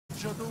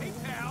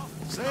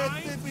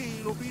Sette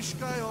filo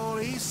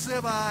piscaioli,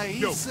 isse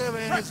vai, isse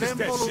viene,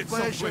 sempre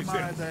volupesce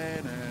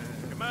maledene.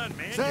 Come on,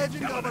 man. Se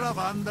giocava la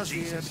fantasia,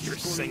 Jesus, you're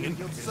singing.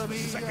 It's the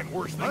second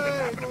worst thing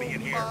that happened to me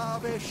in here.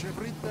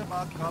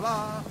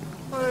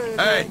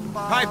 Hey,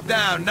 pipe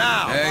down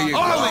now. There you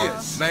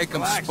go. Make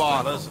them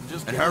sparkle.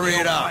 And hurry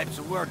it up.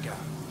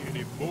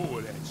 Any more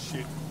of that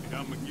shit, and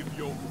I'm gonna give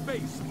your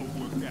face a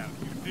workout.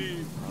 You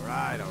dig? All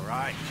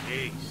right.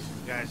 Jeez,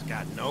 you guys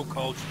got no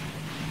culture.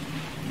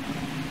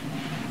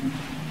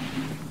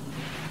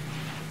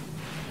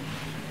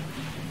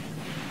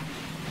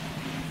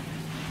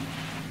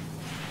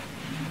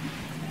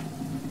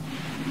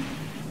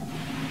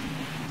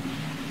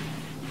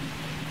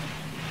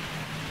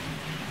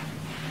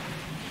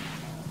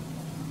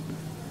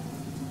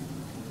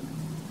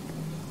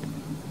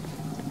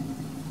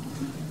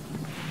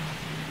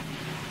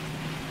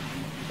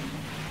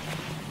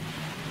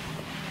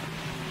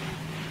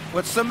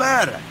 What's the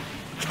matter?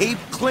 Keep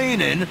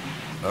cleaning,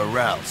 or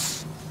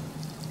else.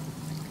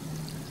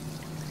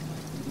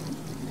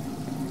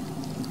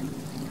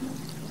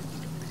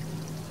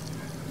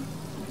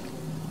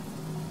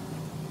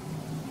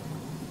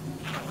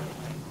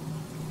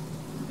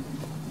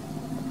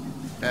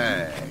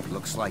 Hey,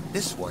 looks like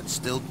this one's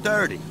still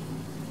dirty.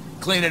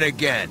 Clean it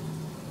again.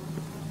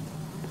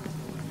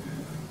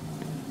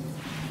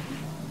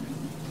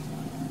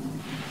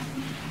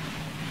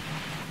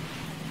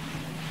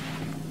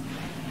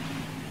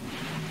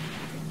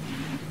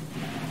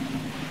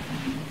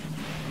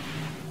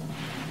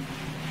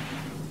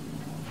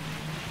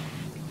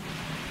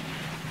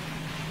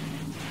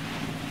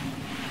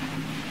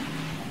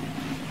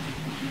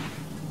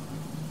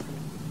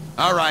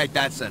 All right,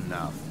 that's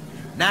enough.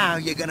 Now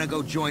you're gonna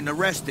go join the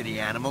rest of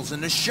the animals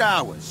in the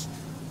showers.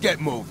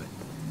 Get moving.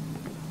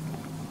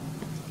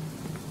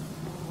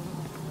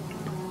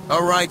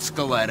 All right,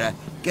 Scaletta,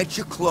 get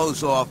your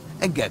clothes off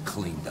and get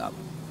cleaned up.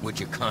 Would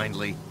you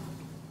kindly?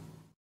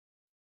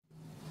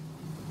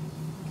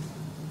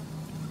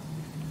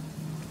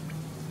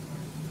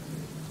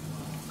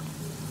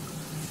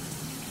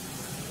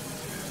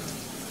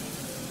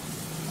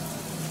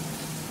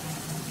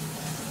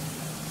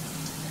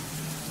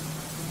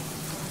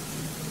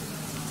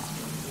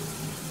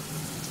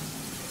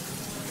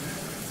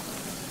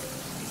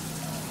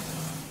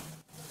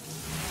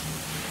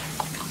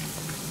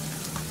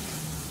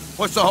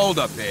 What's the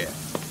holdup here?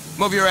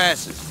 Move your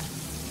asses.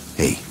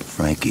 Hey,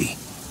 Frankie,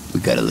 we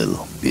got a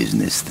little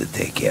business to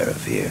take care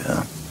of here,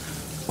 huh?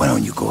 Why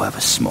don't you go have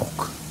a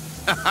smoke?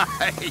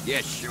 Yeah,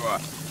 sure.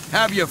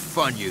 Have your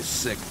fun, you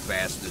sick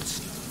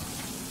bastards.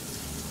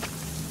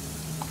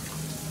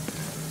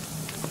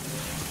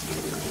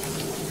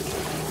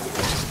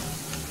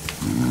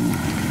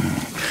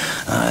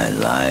 I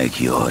like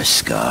your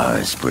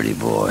scars, pretty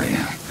boy.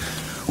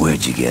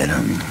 Where'd you get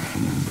them?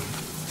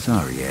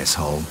 Sorry,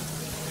 asshole.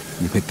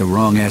 You picked the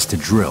wrong ass to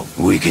drill.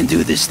 We can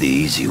do this the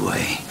easy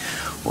way,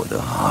 or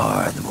the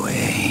hard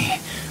way.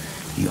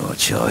 Your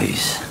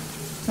choice.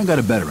 I got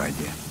a better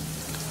idea.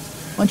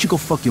 Why don't you go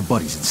fuck your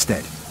buddies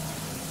instead?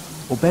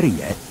 Or better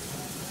yet,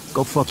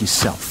 go fuck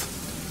yourself.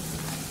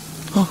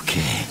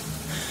 Okay.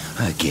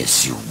 I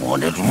guess you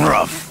want it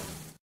rough.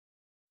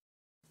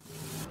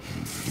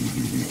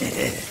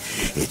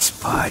 It's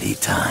party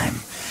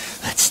time.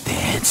 Let's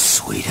dance,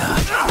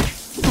 sweetheart.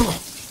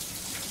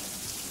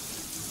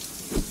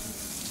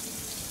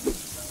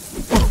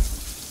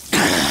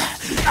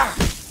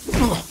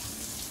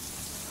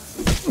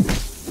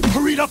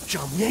 Hurry up,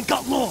 John. We ain't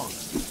got long.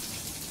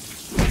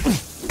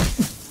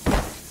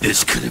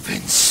 This could have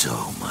been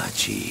so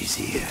much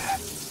easier.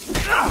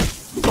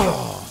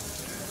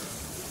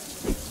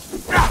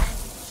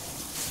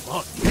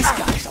 Fuck, this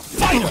guy's a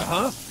fighter,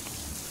 huh?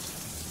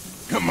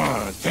 Come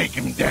on, take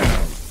him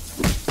down.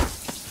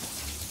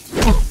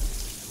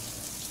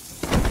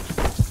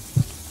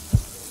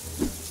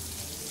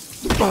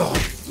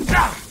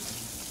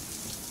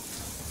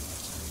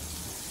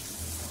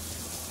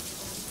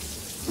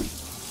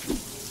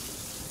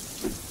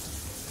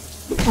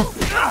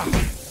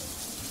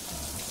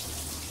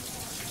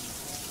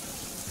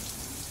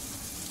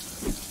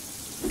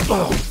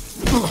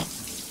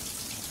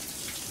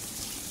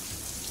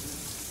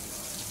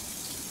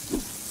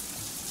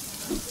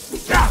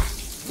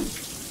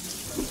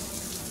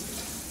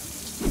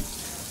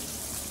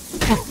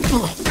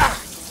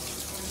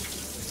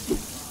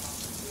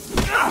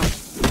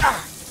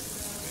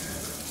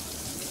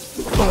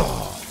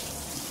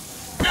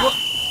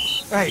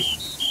 Hey!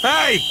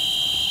 Hey!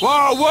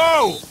 Whoa,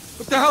 whoa!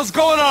 What the hell's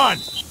going on?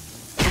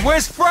 And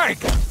where's Frank?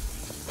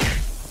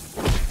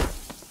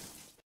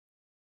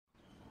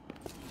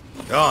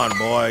 Go on,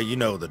 boy, you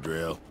know the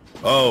drill.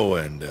 Oh,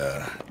 and,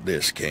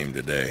 this came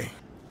today.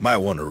 Might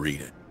want to read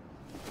it.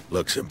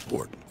 Looks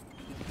important.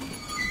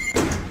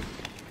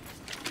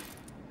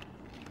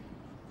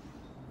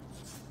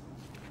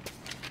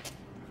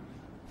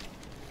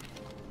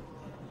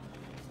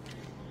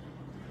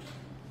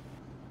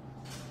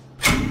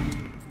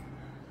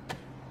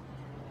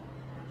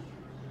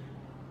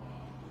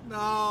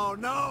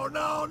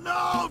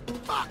 No!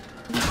 Fuck!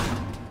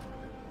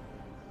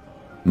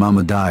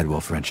 Mama died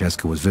while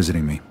Francesca was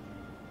visiting me.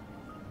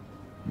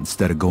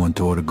 Instead of going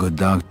toward a good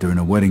doctor and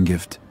a wedding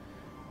gift,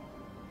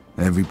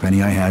 every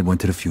penny I had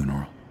went to the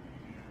funeral.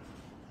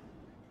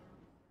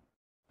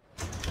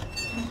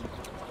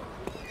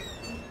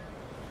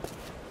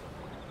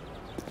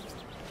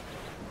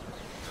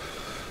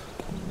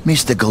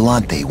 Mr.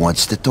 Galante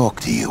wants to talk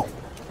to you.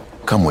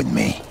 Come with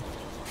me.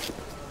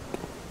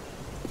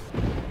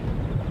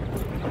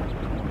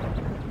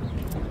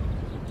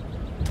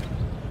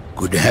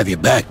 Good to have you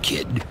back,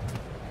 kid.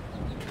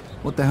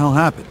 What the hell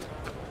happened?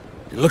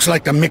 It looks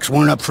like the Mix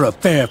weren't up for a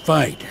fair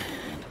fight.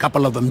 A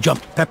couple of them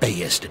jumped Pepe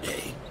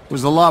yesterday. It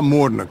was a lot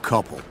more than a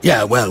couple.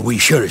 Yeah, well, we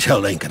sure as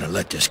hell ain't gonna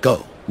let this go.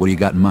 What do you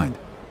got in mind?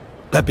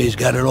 Pepe's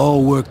got it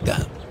all worked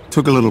out.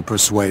 Took a little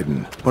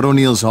persuading, but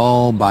O'Neill's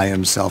all by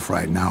himself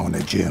right now in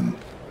the gym.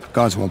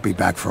 Guards won't be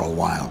back for a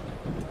while.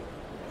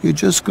 You're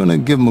just gonna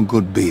give him a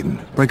good beating.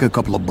 Break a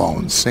couple of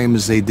bones, same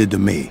as they did to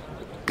me.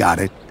 Got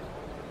it?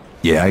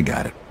 Yeah, I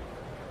got it.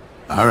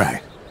 All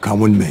right, come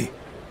with me.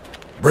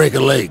 Break a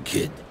leg,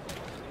 kid.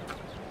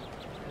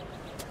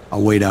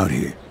 I'll wait out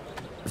here.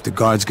 If the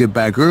guards get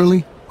back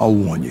early, I'll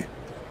warn you.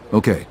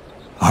 Okay.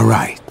 All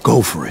right,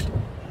 go for it.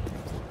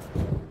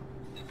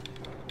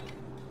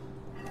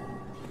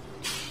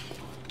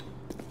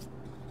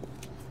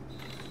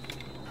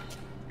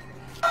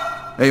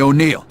 Hey,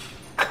 O'Neill.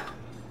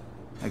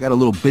 I got a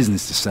little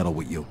business to settle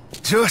with you.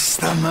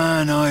 Just the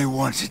man I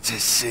wanted to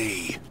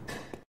see.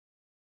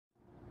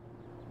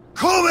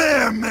 Come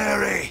here,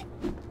 Mary!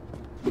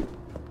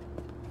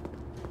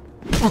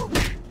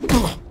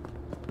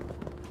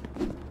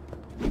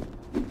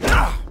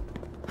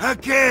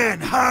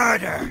 Again,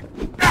 harder!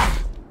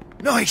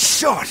 Nice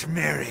shot,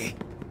 Mary.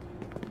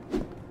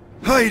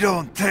 I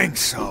don't think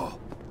so.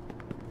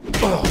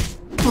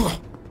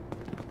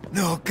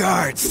 No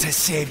guards to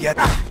save you.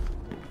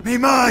 Me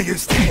ma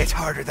used to hit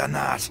harder than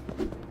that.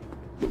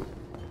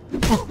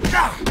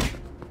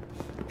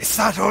 Is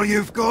that all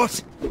you've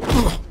got?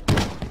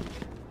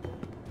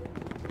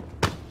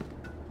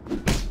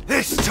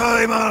 This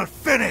time I'll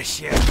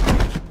finish you.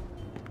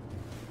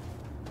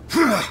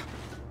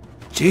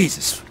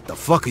 Jesus, what the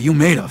fuck are you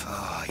made of?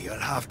 Oh, you'll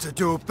have to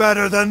do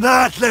better than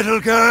that,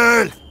 little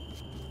girl.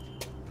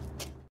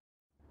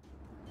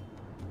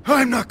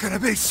 I'm not gonna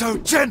be so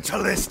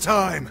gentle this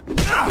time.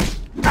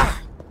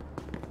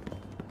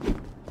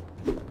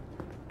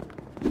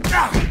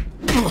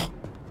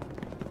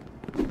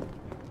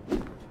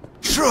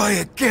 Try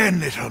again,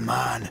 little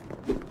man.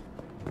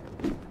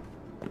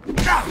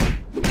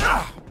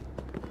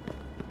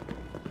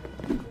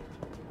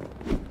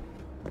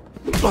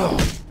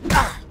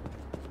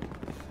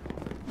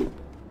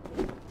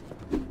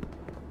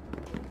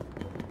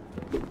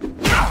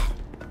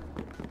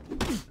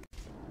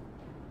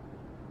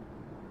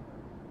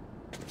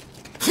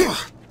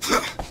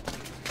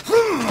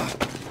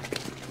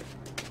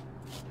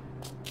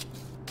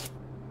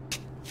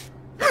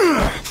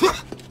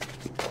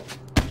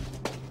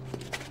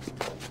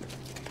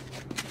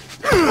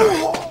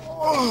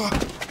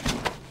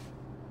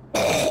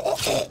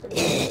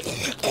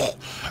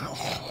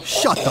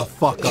 Shut the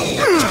fuck up.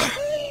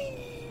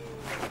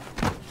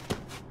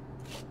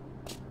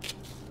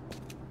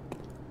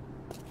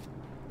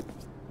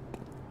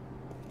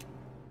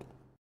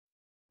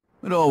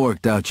 It all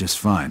worked out just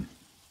fine.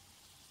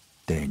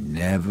 They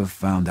never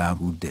found out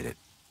who did it.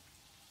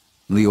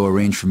 Leo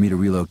arranged for me to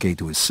relocate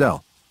to his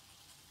cell.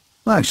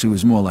 Well, actually, it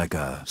was more like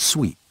a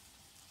suite.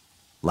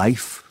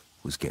 Life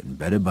was getting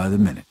better by the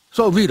minute.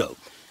 So, Vito,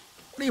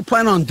 what do you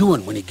plan on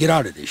doing when you get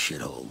out of this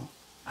shithole?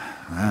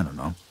 I don't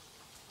know.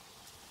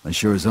 I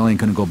sure as hell ain't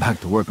gonna go back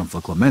to working for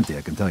Clemente,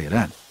 I can tell you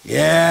that.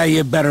 Yeah,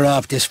 you're better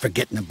off just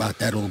forgetting about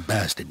that old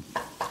bastard.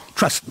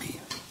 Trust me,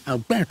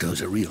 Alberto's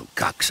a real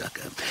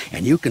cocksucker,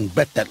 and you can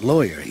bet that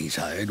lawyer he's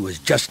hired was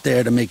just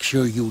there to make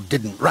sure you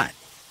didn't rat.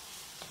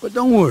 But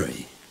don't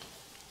worry,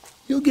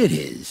 you'll get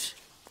his.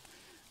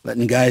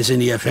 Letting guys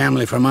into your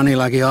family for money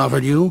like he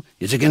offered you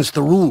is against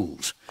the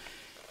rules.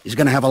 He's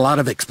gonna have a lot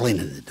of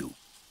explaining to do.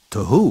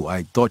 To who?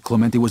 I thought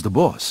Clemente was the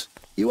boss.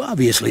 You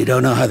obviously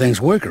don't know how things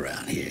work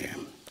around here.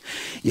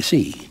 You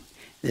see,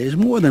 there's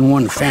more than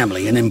one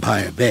family in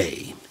Empire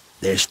Bay.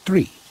 There's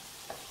 3.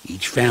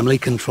 Each family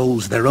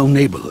controls their own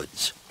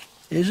neighborhoods.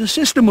 There's a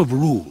system of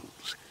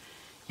rules.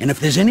 And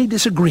if there's any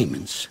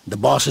disagreements, the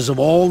bosses of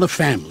all the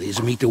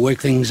families meet to work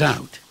things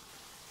out.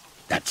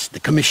 That's the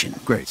commission.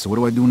 Great, so what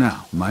do I do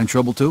now? Am I in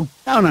trouble too?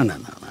 No,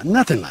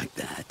 nothing like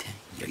that.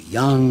 You're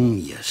young,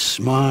 you're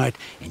smart,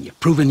 and you're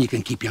proven you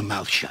can keep your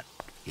mouth shut.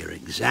 You're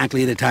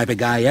exactly the type of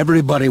guy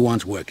everybody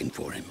wants working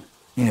for him.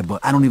 Yeah,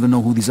 but I don't even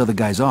know who these other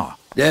guys are.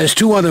 There's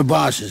 2 other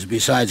bosses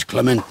besides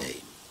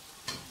Clemente.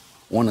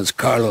 One is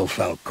Carlo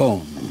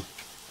Falcone.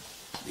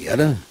 The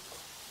other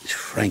is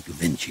Frank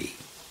Vinci.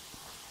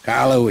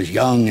 Carlo is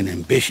young and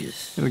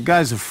ambitious. The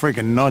guy's a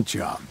freaking nut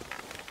job.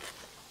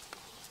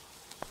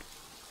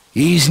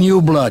 He's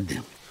new blood,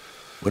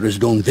 whereas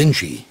Don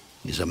Vinci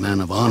is a man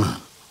of honor.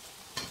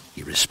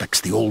 He respects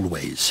the old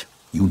ways.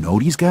 You know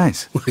these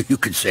guys? You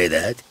could say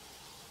that.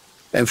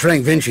 And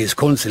Frank Vinci is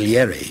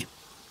consigliere.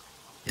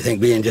 You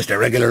think being just a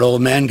regular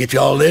old man gets you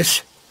all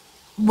this?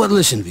 But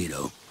listen,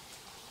 Vito.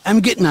 I'm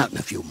getting out in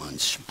a few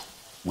months.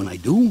 When I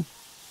do,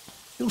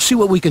 you'll see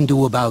what we can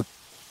do about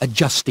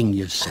adjusting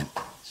your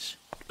sentence.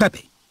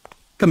 Pepe,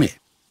 come here.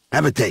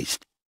 Have a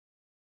taste.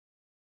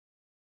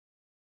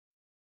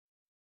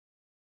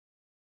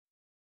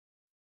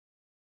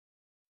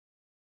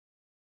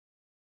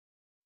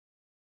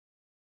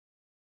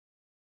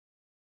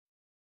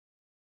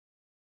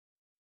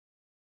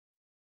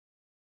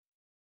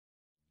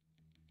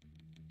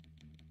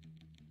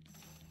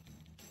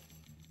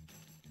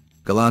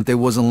 Galante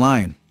wasn't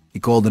lying. He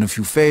called in a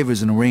few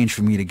favors and arranged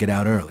for me to get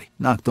out early.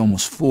 Knocked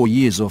almost 4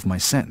 years off my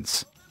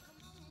sentence.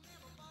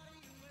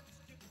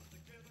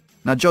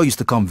 Now, Joe used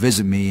to come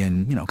visit me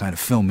and, you know, kind of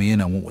fill me in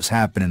on what was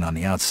happening on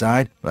the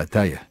outside. But I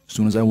tell you, as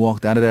soon as I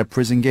walked out of that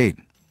prison gate,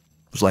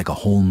 it was like a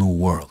whole new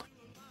world.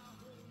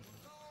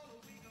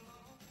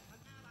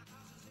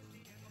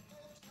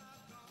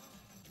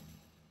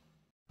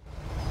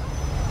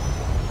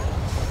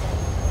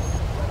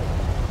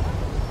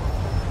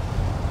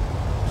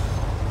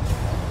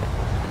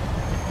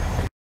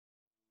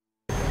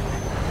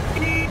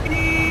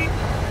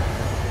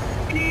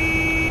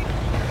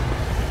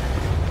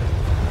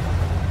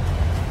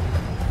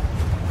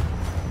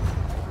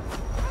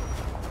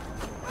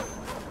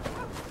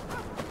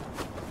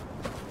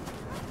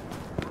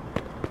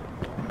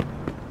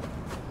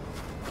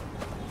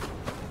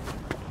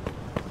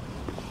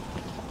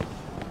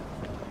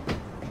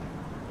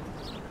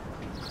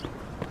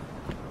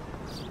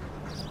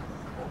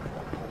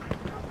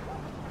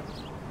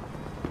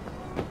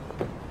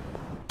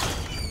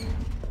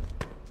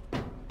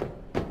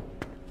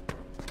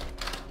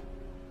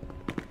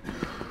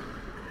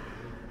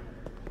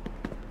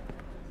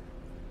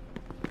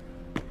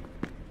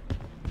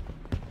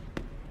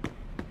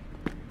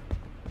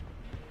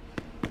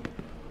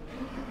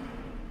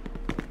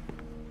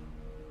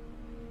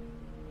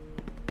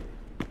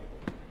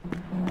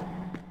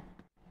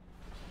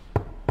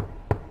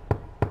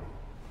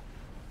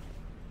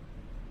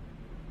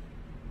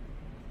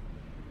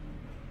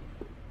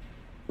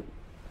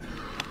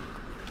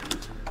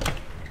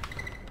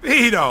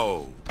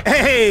 Vito!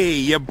 Hey,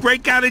 you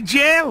break out of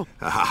jail?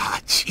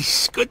 Ah,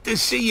 jeez, good to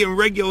see you in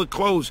regular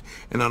clothes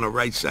and on the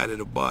right side of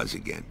the bars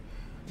again.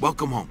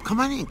 Welcome home. Come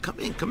on in, come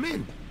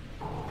in.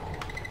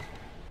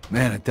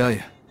 Man, I tell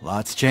you,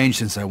 lots changed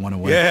since I went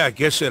away. Yeah, I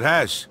guess it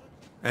has.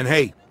 And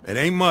hey, it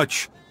ain't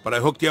much, but I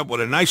hooked you up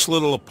with a nice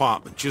little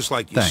apartment, just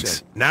like you Thanks.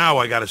 said. Now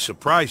I got a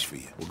surprise for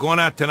you. We're going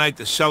out tonight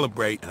to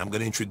celebrate, and I'm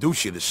gonna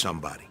introduce you to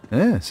somebody.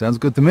 Yeah, sounds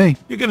good to me.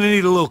 You're gonna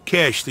need a little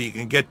cash so you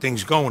can get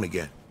things going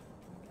again.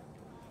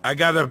 I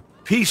got a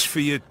piece for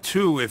you,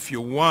 too, if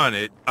you want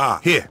it. Ah,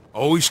 here.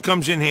 Always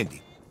comes in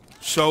handy.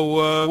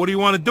 So, what do you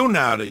want to do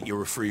now that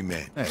you're a free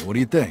man? Hey, what do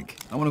you think?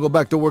 I want to go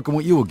back to working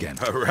with you again.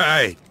 All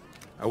right.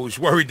 I was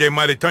worried they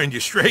might have turned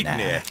you straight in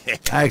there.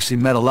 I actually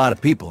met a lot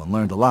of people and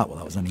learned a lot while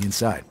I was on the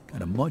inside.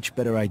 Got a much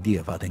better idea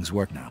of how things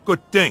work now.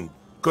 Good thing,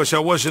 because I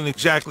wasn't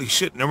exactly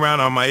sitting around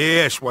on my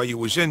ass while you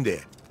was in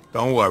there.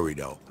 Don't worry,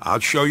 though. I'll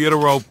show you the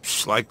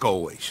ropes, like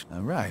always.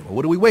 All right, well,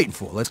 what are we waiting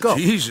for? Let's go.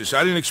 Jesus,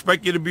 I didn't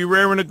expect you to be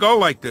raring to go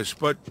like this,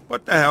 but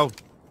what the hell?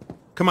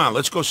 Come on,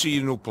 let's go see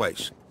your new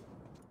place.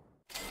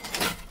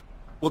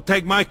 We'll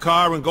take my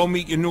car and go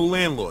meet your new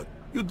landlord.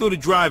 You do the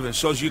driving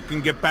so you can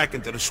get back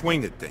into the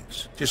swing of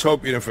things. Just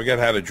hope you didn't forget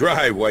how to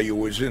drive while you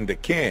was in the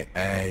camp.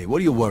 Hey, what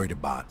are you worried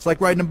about? It's like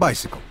riding a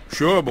bicycle.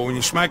 Sure, but when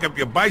you smack up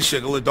your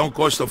bicycle, it don't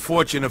cost a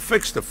fortune to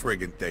fix the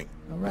friggin' thing.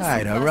 All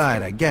right,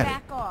 I get it.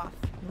 Back off.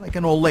 You're like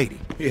an old lady.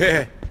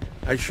 Yeah,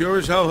 I sure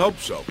as hell hope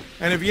so.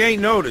 And if you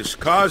ain't noticed,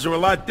 cars are a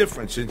lot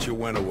different since you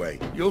went away.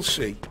 You'll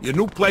see. Your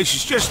new place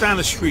is just down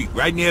the street,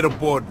 right near the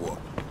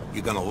boardwalk.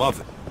 You're gonna love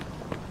it.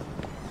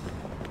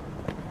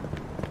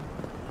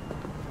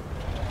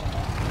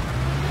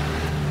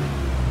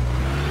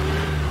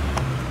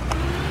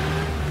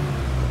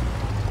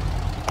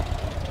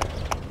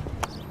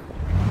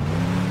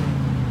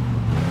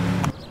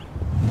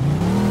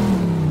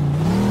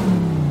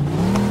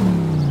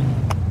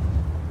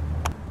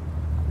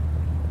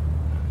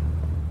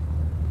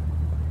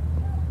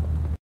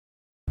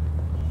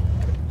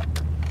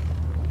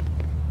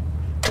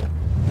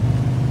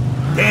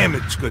 Damn,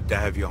 it's good to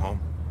have you home.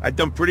 I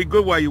done pretty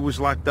good while you was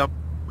locked up,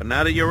 but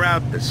now that you're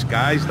out, the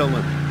sky's the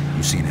limit.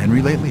 You seen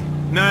Henry lately?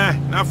 Nah,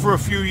 not for a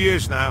few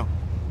years now.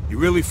 He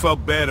really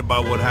felt bad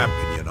about what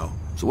happened, you know.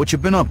 So what you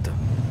been up to?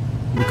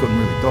 We couldn't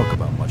really talk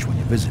about much when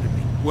you visited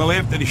me. Well,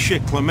 after the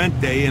shit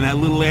Clemente and that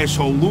little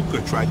asshole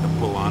Luca tried to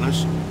pull on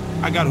us,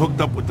 I got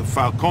hooked up with the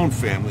Falcone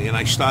family and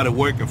I started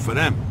working for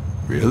them.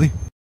 Really?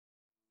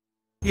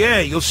 Yeah,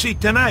 you'll see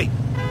tonight.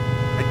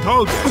 I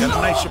told you, I got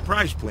a nice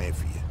surprise plan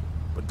for you.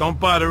 But don't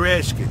bother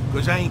asking,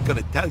 because I ain't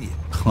gonna tell you.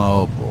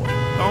 Oh, boy.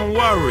 Don't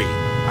worry.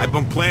 I've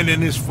been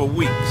planning this for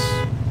weeks.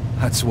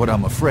 That's what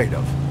I'm afraid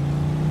of.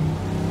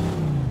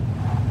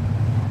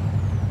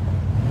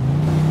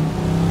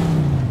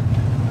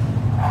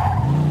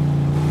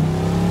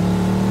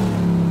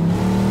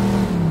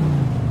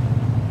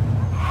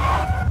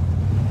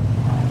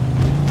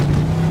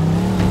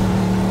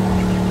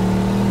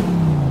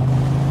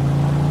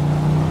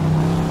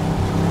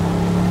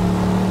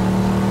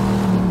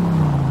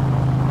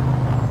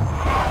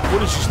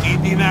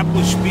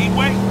 Minneapolis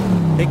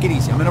Speedway? Take it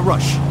easy, I'm in a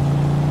rush.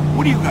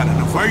 What do you got,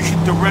 an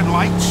aversion to red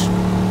lights?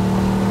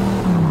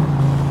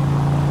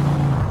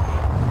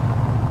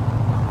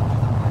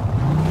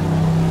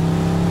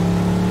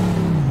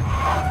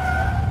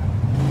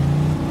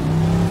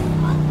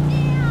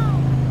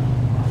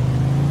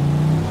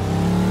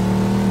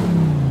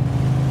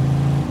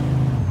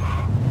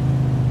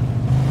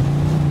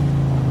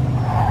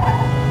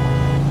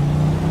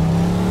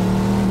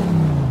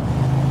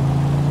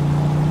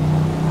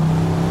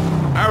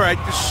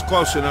 This is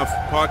close enough.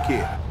 Park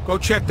here. Go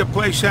check the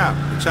place out.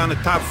 It's on the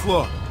top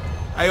floor.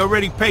 I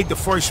already paid the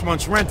first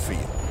month's rent for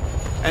you.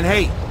 And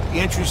hey, the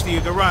entrance to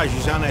your garage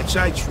is on that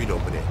side street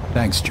over there.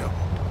 Thanks, Joe.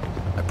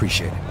 I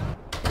appreciate it.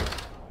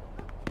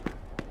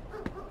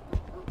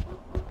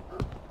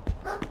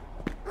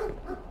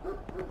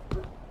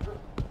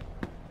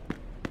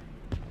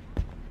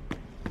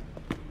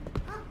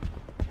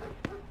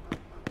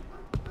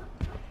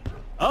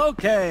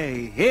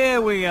 Okay, here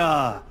we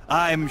are.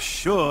 I'm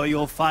sure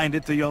you'll find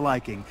it to your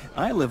liking.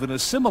 I live in a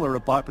similar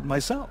apartment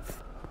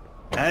myself.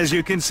 As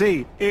you can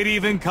see, it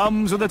even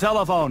comes with a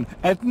telephone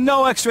at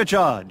no extra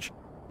charge.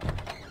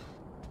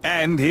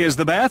 And here's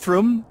the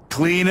bathroom,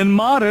 clean and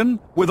modern,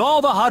 with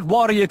all the hot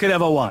water you could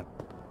ever want.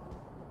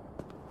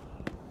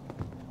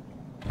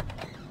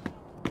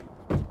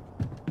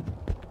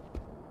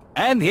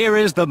 And here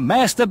is the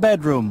master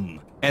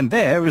bedroom. And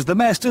there is the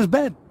master's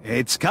bed.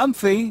 It's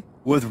comfy,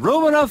 with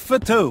room enough for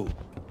 2,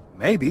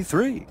 maybe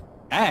 3.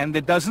 And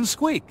it doesn't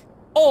squeak.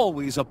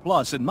 Always a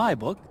plus in my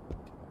book.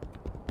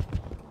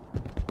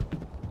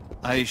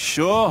 I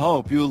sure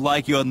hope you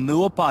like your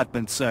new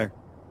apartment, sir.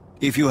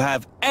 If you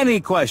have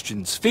any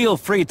questions, feel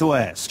free to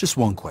ask. Just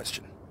one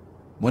question.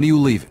 When are you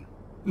leaving?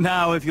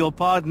 Now, if you'll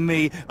pardon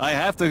me, I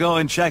have to go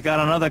and check out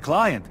another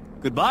client.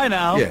 Goodbye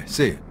now. Yeah,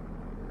 see you.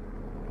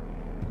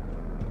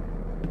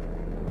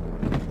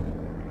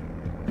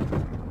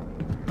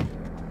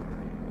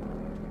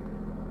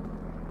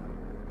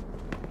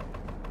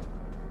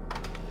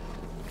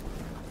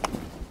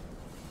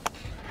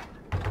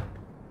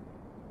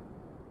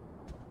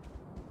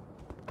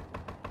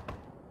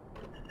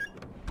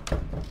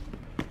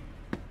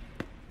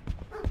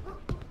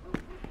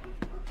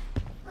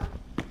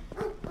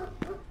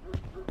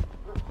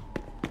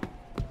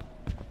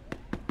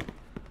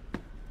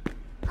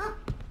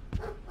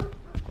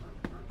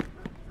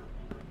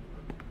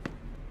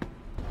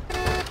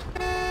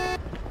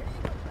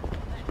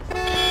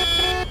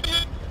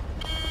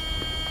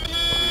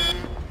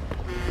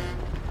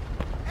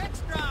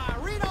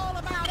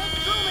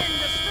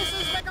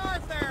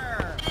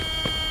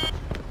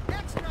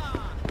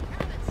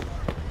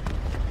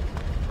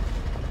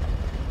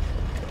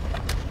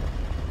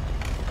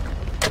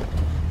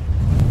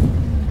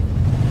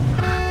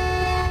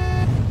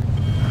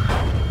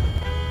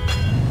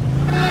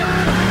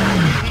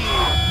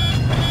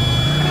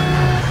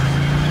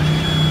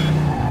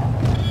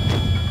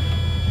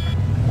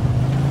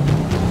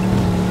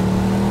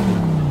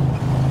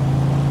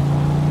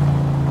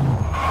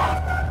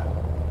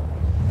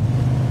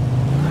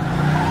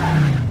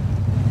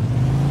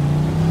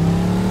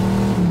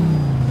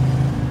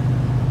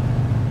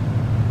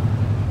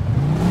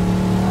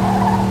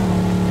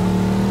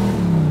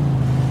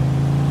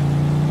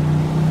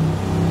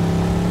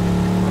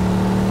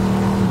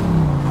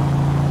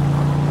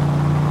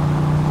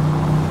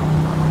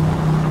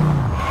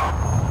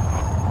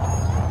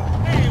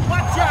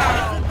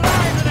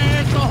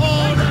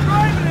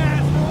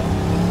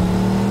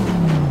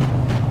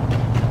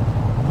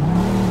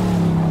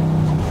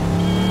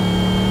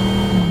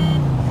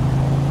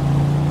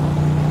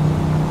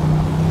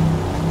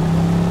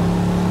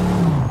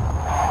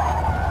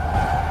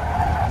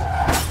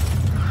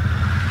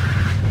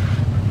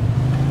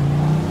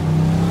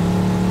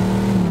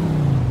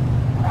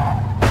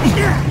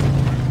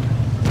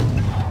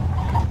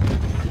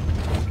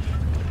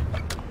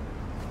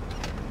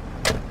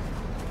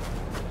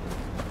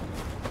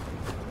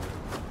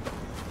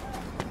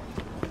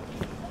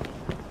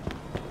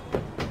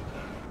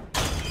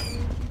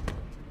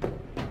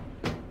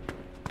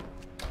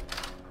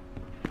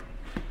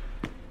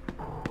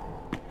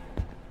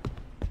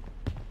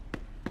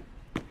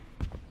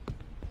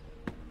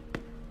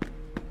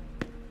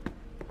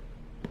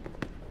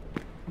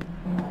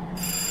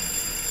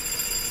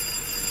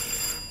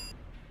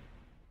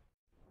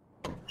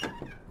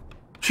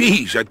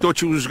 Jeez, I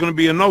thought you was gonna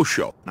be a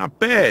no-show. Not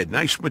bad,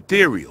 nice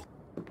material.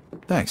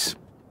 Thanks.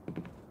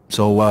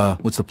 So,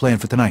 what's the plan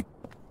for tonight?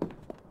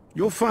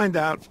 You'll find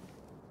out.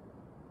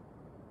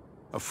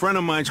 A friend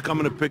of mine's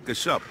coming to pick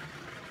us up.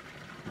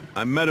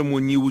 I met him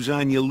when you was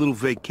on your little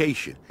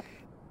vacation.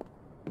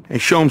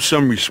 And show him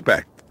some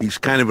respect. He's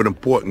kind of an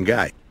important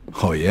guy.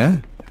 Oh, yeah?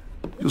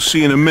 You'll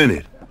see in a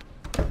minute.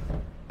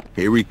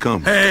 Here he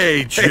comes.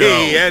 Hey, Joe.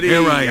 Hey, Eddie.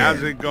 Here I How's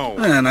am. it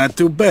going? Not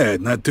too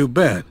bad, not too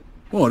bad.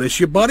 Oh, this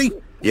your buddy?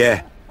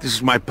 Yeah, this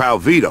is my pal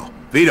Vito.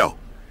 Vito,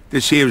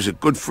 this here is a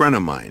good friend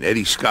of mine,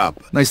 Eddie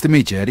Scarpa. Nice to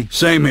meet you, Eddie.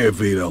 Same here,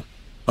 Vito.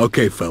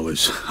 Okay,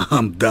 fellas.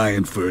 I'm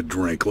dying for a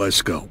drink.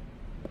 Let's go.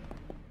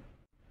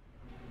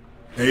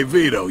 Hey,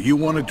 Vito, you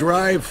want to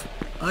drive?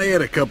 I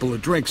had a couple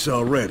of drinks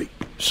already.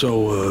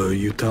 So,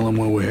 you tell him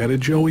where we're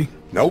headed, Joey?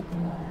 Nope.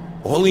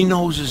 All he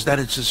knows is that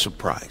it's a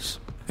surprise.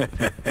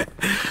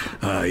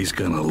 He's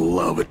gonna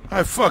love it.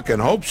 I fucking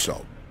hope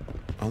so.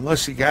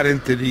 Unless he got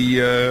into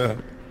the,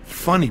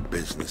 funny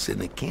business in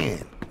a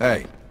can.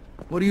 Hey,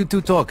 what are you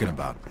two talking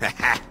about?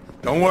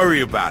 Don't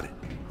worry about it.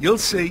 You'll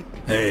see.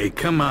 Hey,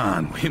 come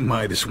on. We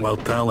might as well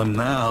tell him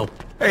now.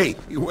 Hey,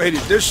 you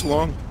waited this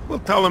long. We'll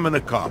tell him in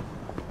the car.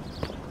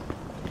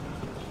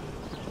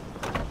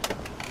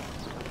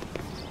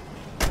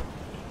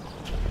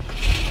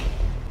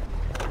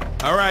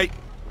 All right.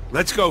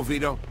 Let's go,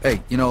 Vito.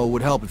 Hey, you know, it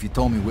would help if you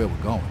told me where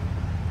we're going.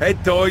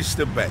 Head to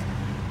Oyster Bay.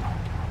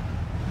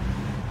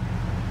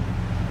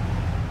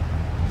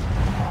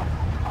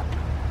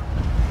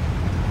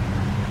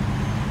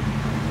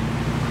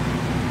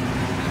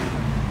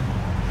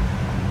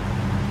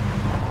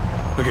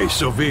 Okay,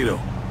 so Vito,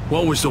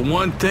 what was the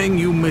one thing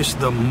you missed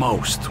the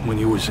most when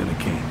you was in a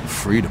can?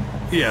 Freedom.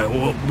 Yeah,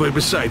 well, but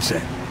besides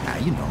that.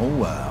 You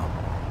know,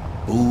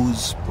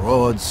 booze,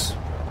 broads,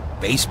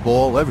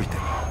 baseball, everything.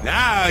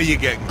 Now you're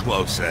getting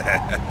closer.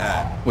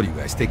 What are you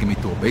guys taking me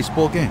to a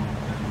baseball game?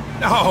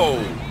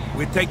 No,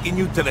 we're taking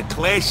you to the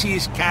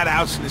classiest cat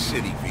house in the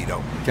city,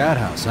 Vito. Cat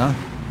house, huh?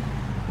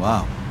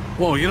 Wow.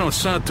 Whoa, you don't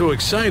sound too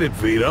excited,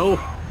 Vito.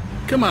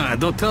 Come on,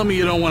 don't tell me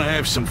you don't want to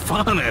have some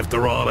fun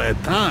after all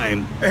that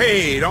time.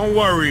 Hey, don't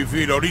worry,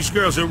 Vito. These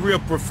girls are real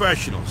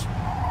professionals.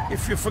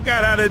 If you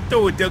forgot how to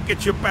do it, they'll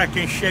get you back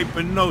in shape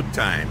in no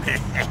time.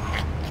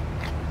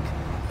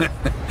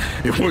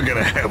 If we're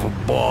gonna have a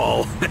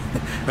ball.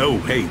 Oh,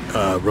 hey,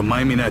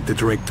 remind me not to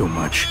drink too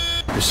much.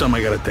 There's something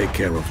I gotta take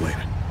care of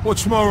later.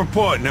 What's more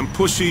important than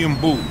pussy and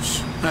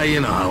booze? You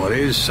know how it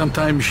is.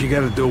 Sometimes you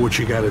gotta do what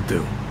you gotta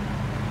do.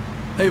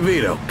 Hey,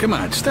 Vito, come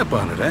on, step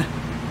on it, eh?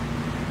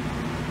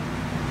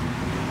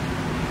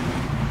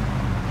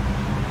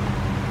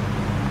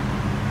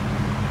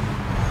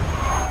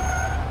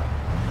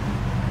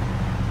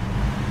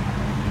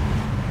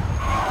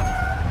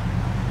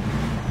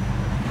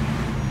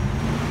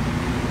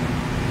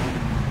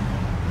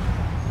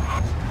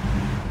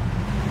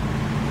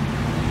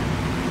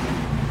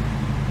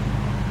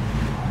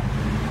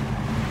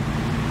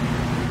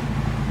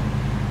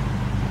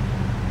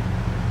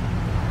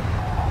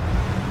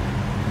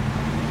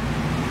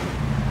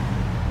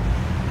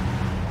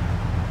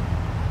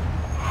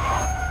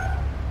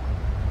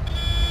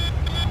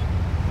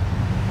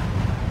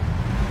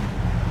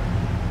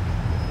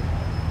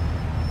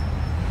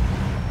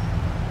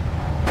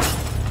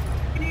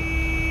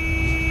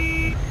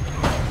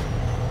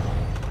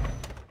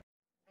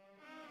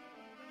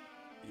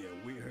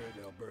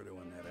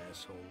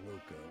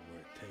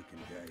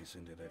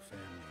 Into their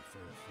family for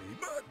a fee,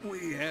 but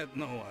we had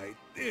no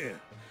idea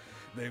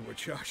they were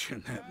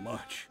charging that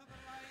much.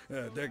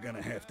 They're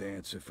gonna have to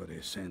answer for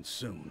their sins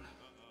soon.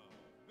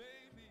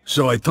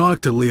 So I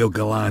talked to Leo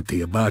Galante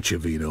about you,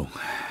 Vito.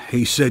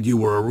 He said you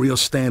were a real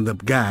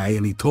stand-up guy,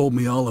 and he told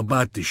me all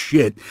about the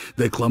shit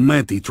that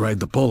Clemente tried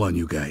to pull on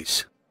you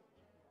guys.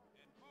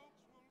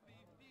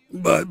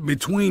 But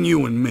between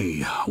you and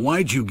me,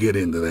 why'd you get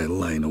into that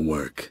line of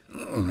work?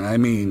 I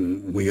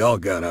mean, we all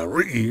got our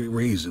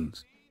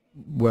reasons.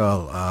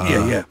 Well,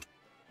 Yeah.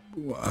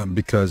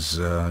 Because,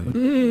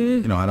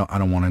 you know, I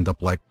don't want to end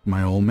up like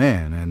my old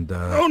man, and,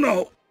 Oh,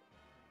 no.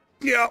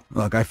 Yeah.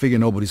 Look, I figure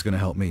nobody's gonna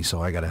help me,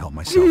 so I gotta help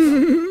myself.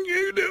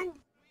 You do.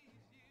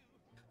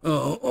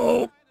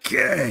 Oh,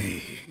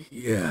 okay.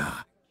 Yeah.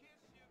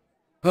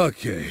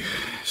 Okay.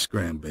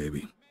 Scram,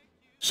 baby.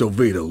 So,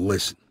 Vito,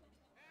 listen.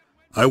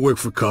 I work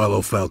for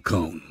Carlo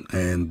Falcone,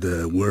 and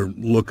we're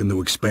looking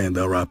to expand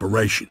our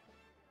operation.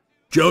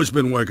 Joe's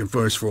been working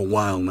for us for a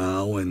while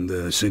now,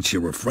 and since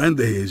you're a friend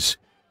of his,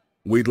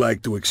 we'd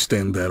like to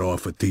extend that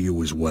offer to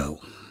you as well.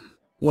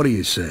 What do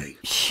you say?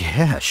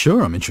 Yeah,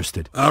 sure, I'm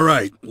interested. All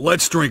right,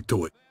 let's drink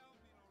to it.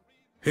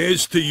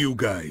 Here's to you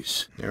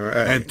guys, All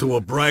right. and to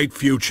a bright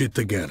future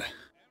together.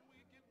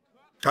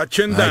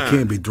 Touching I down.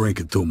 can't be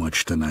drinking too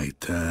much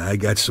tonight. I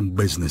got some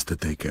business to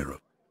take care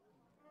of.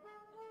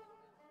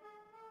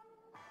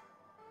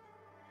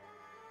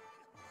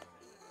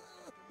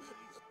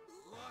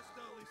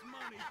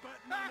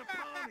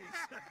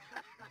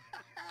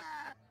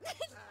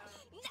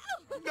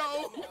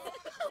 No.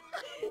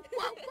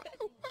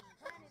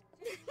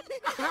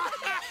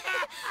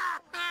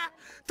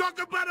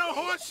 Talk about a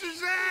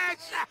horse's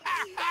ass.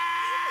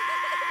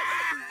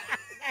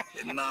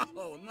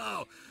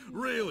 No,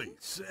 really.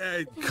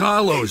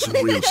 Carlo's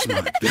a real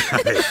smart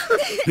guy.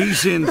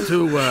 He's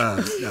into,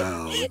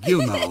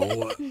 you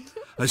know,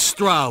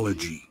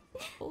 astrology.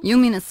 You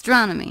mean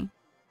astronomy?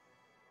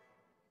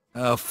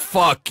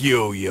 Fuck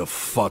you, you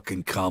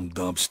fucking cum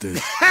dumpster.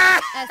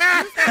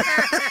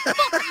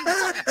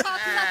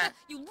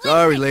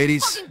 Sorry,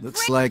 ladies.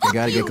 Looks like I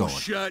gotta get going.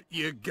 Shut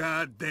your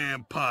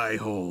goddamn pie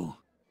hole.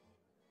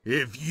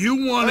 If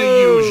you want to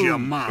use your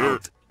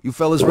mouth... You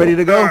fellas ready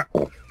to go?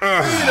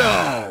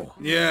 No.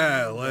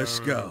 Yeah, let's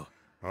go.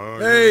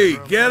 Hey,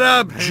 get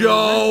up,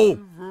 Joe!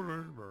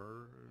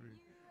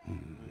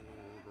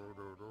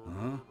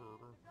 Huh?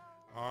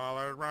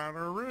 Hey,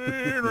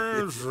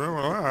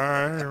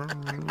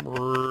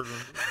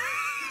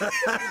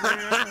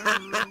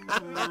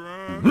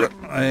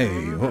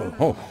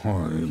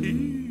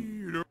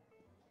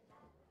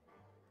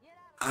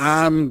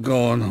 I'm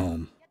going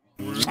home.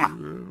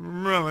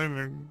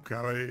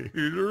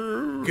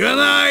 Good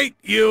night,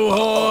 you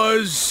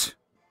whores!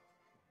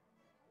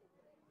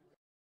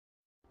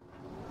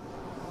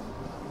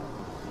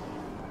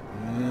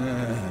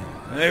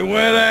 Hey,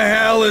 where the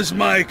hell is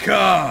my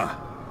car?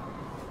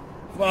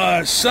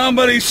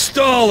 Somebody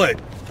stole it!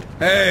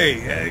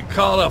 Hey,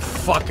 call the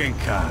fucking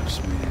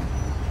cops, man.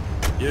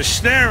 You're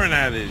staring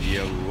at it,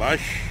 you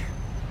lush.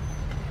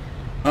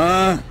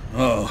 Huh?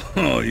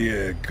 Oh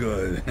yeah,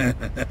 good.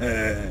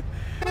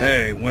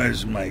 Hey,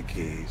 where's my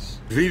keys?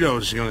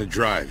 Vito's gonna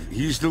drive.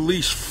 He's the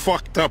least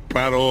fucked up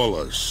out of all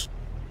us.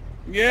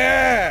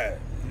 Yeah!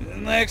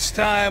 Next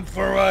time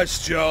for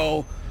us,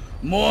 Joe.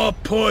 More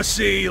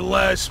pussy,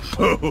 less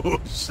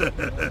booze.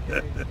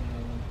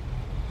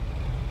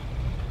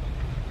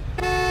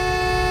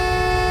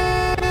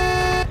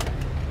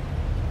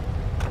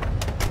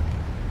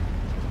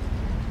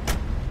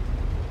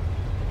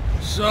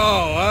 So,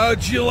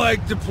 how'd you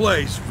like the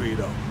place,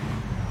 Vito?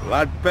 A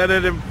lot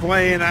better than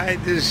playing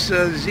hide this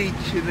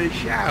Zeech in the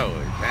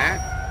showers, huh?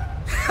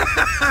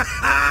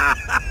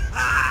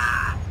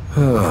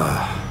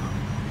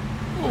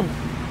 Oh,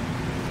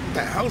 what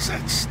the hell's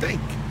that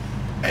stink?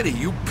 Eddie,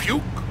 you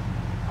puke?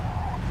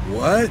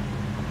 What?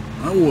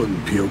 I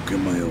wouldn't puke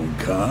in my own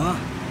car.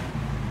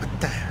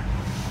 What the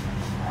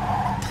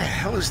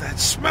hell is that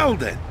smell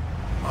then?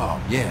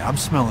 Oh, yeah, I'm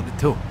smelling it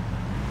too.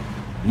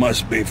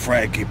 Must be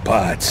Frankie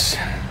Potts.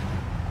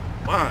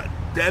 What?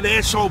 That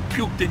asshole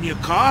puked in your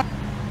car?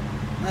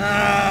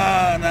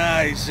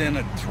 Nah, he's in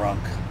the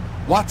trunk.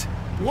 What?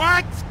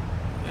 What?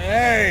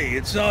 Hey,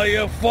 it's all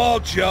your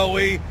fault,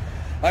 Joey.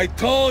 I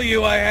told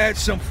you I had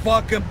some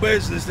fucking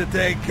business to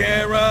take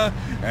care of,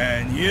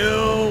 and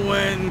you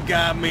went and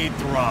got me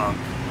drunk.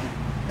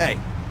 Hey,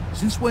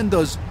 since when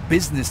does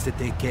business to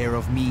take care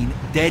of mean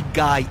dead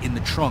guy in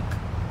the trunk?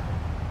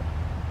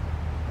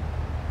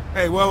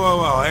 Hey,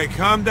 whoa. Hey,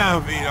 calm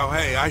down, Vito.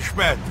 Hey,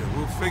 aspetta.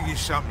 We'll figure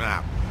something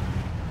out.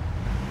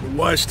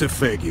 What's the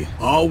figure?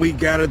 All we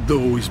gotta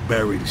do is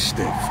bury the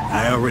stiff.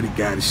 I already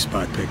got his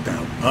spot picked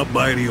out, up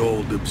by the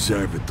old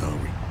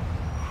observatory.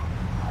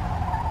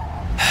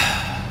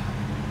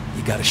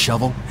 You got a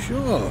shovel?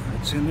 Sure,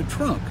 it's in the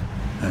trunk.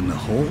 And the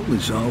hole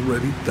is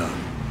already dug.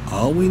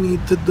 All we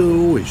need to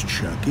do is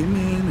chuck him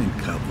in and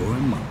cover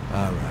him up.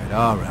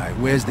 All right.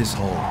 Where's this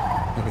hole?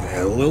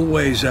 A little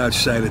ways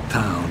outside of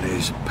town,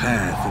 there's a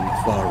path in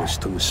the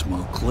forest to a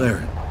small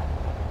clearing.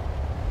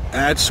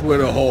 That's where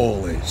the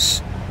hole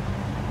is.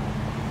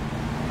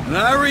 And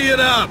hurry it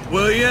up,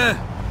 will ya?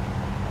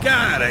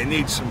 God, I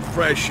need some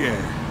fresh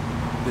air.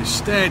 The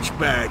stench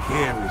back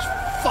here is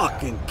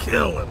fucking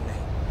killing me.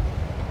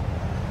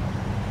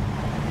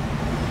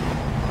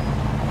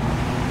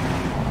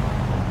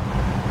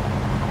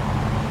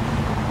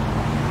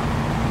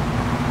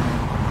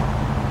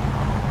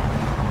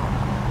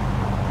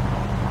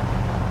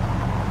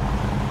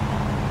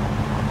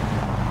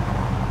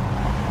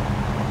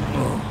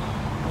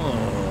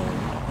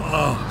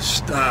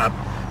 Stop.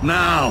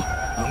 Now,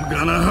 I'm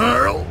gonna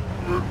hurl.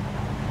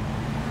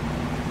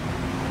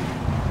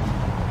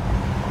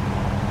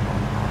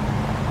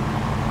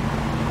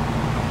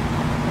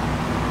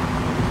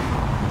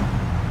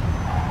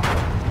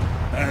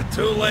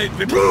 Too late.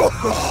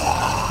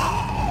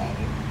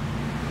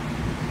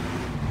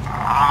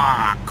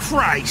 Ah,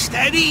 Christ,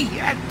 Eddie.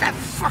 That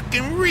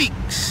fucking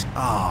reeks.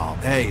 Oh,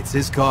 hey, it's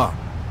his car.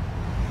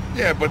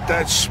 Yeah, but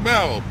that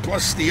smell,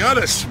 plus the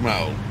other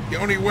smell. The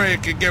only way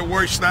it could get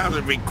worse now is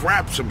if he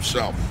craps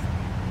himself.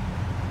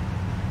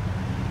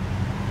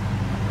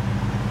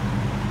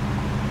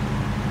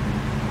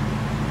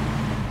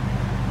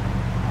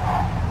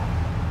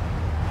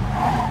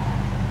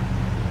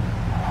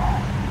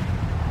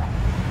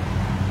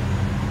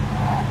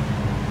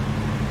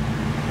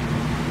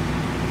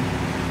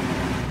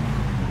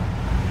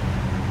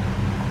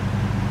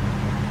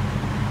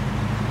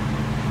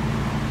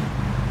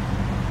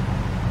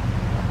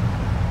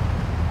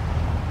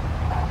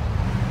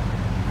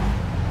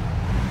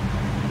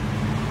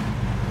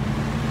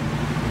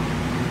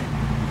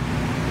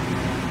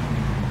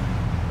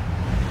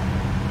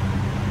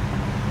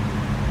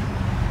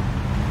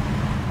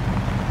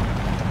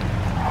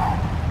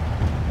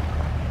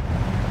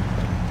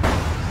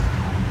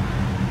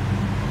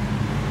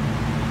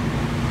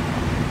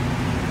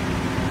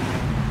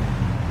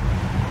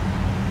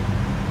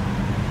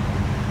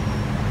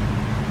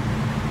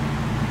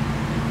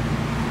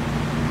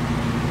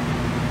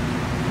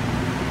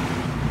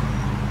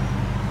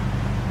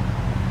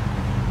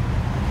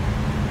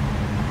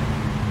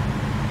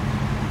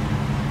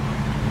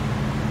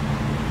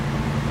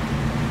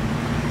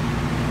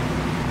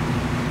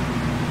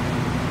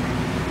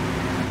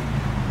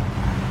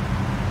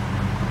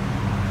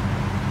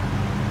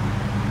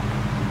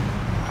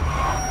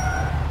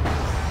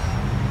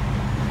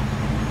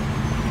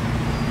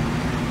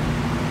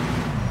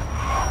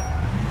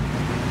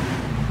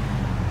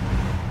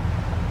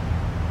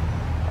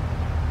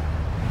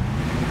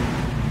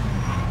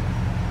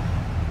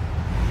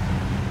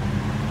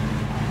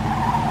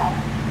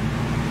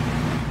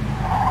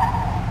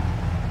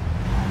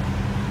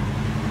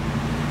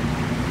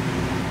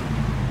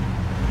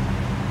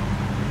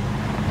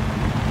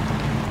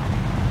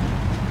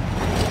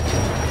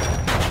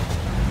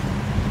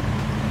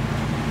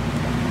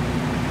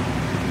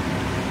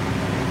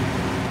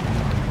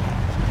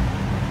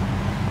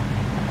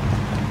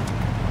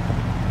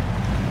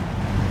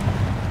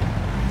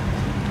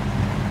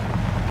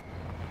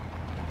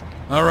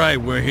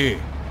 right, we're here.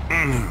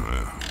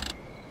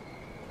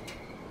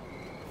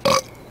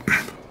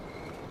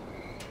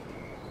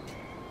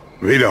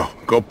 Vito,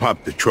 go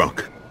pop the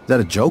trunk. Is that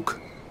a joke?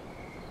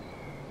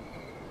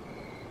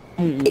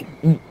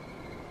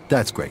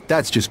 That's great.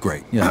 That's just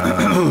great.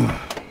 Yeah.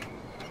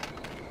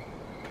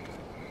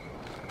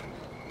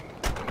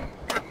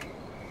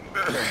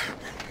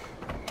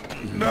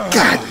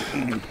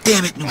 God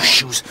damn it, new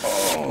shoes.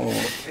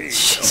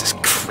 Jesus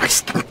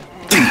Christ.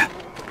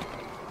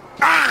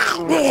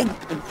 Oh,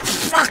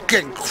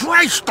 fucking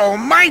Christ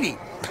almighty!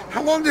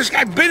 How long this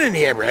guy been in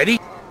here, Eddie?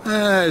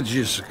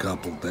 Just a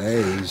couple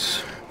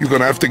days. You're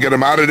gonna have to get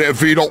him out of there,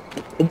 Vito.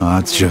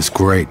 That's just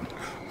great.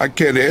 I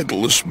can't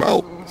handle the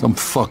smell. Some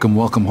fucking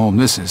welcome home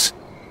this is.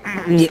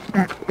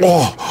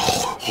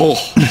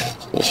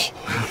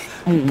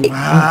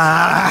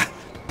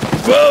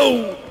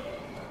 Boom!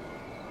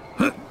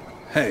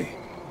 Hey,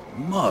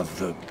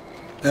 mother...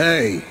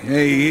 Hey,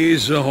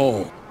 here's a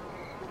hole.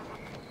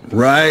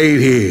 Right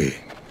here.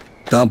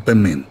 Dump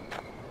him in.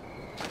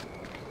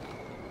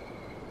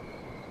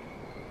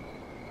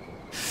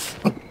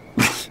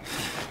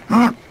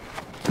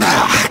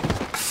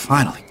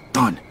 Finally,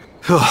 done.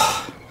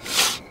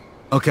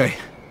 Okay.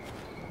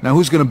 Now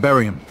who's gonna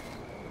bury him?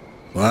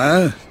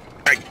 What?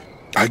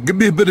 Give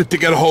me a minute to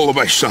get a hold of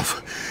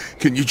myself.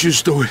 Can you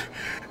just do it?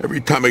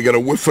 Every time I get a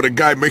whiff of the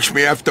guy, makes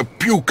me have to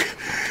puke.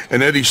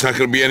 And Eddie's not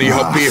gonna be any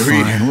help here.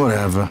 Fine,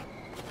 whatever.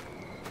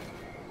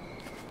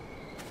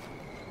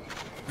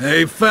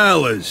 Hey,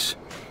 fellas.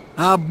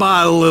 How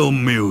about a little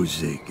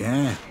music,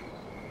 eh?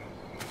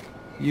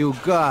 You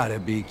gotta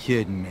be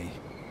kidding me.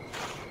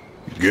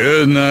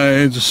 Good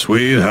night,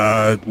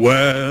 sweetheart.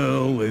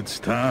 Well, it's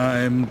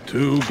time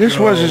to This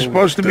wasn't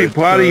supposed to be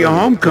part of your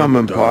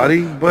homecoming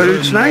party, but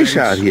it's nice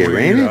out here,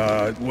 ain't it?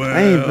 I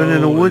ain't been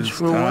in the woods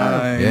for a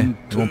while. Yeah?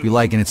 You won't be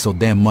liking it so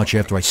damn much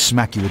after I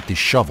smack you with this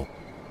shovel.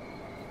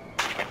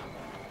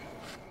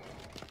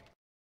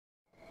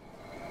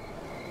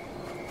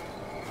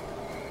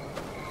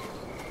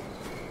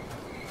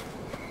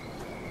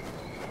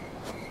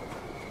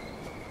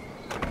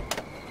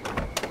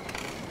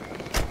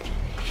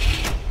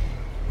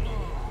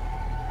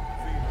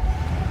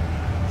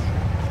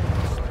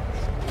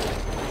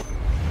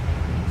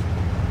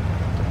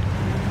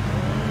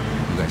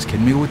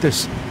 Kidding me with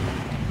this?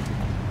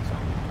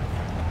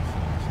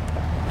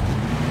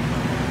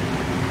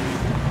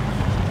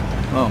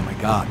 Oh my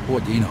God, poor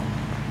Dino.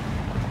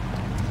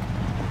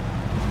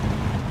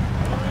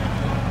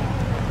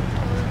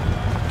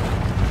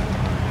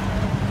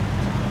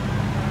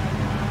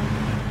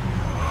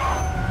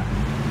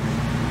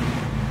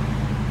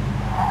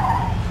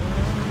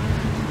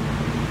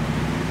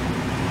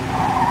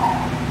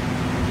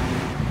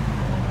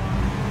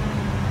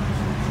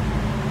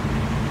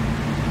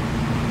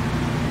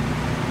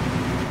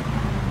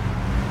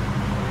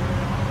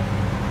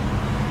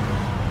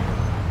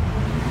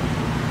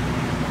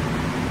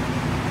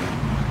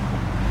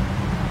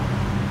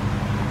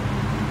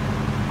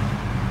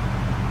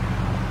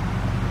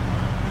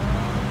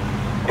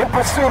 In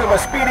pursuit of a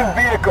speeding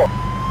vehicle.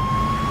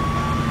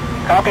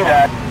 Copy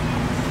that.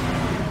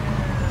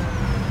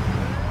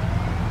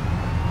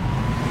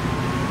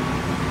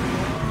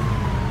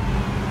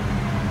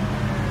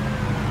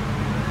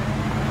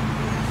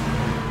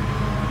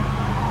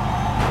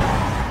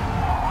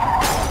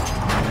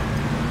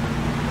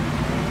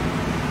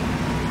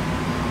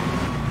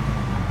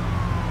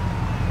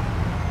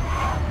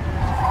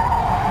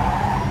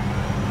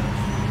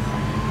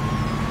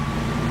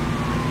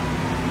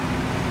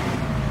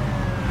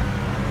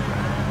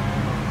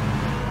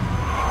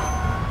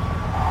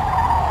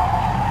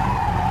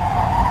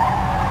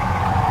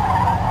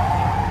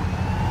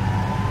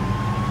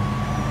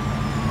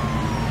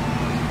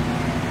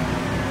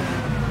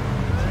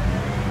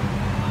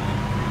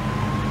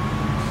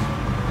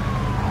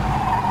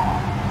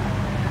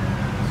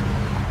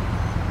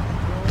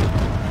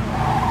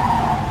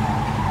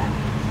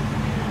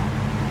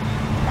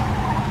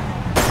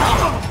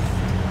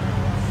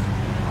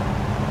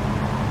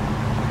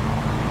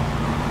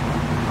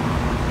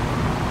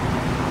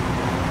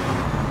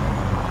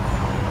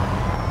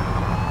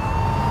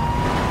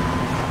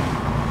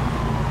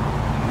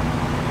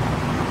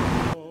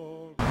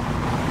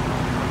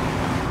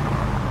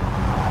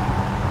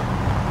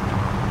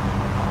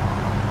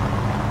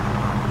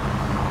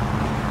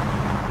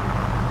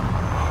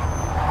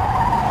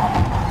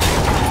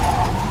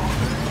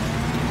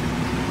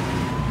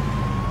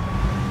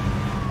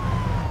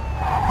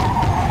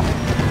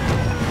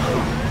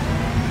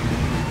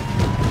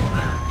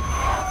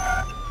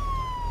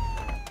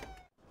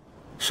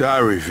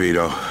 Sorry,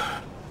 Vito.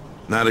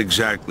 Not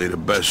exactly the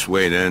best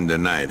way to end the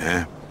night,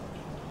 huh?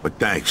 But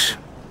thanks.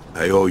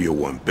 I owe you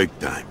one, big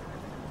time.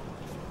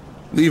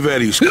 Leave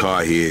Eddie's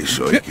car here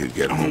so he can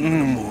get home in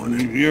the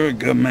morning. You're a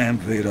good man,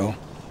 Vito.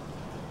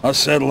 I'll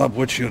settle up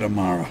with you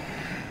tomorrow.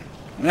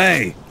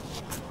 Hey,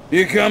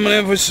 you coming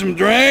in for some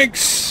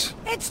drinks?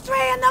 It's 3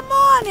 in the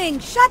morning.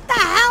 Shut the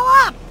hell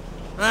up.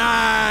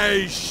 Ah,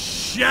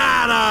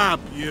 Shut up,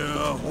 you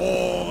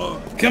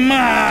whore! Come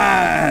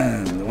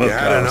on! You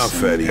had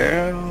enough, Eddie.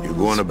 You're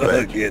going to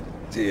bed.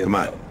 Come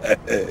on.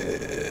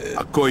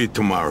 I'll call you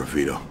tomorrow,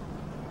 Vito.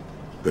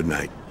 Good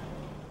night.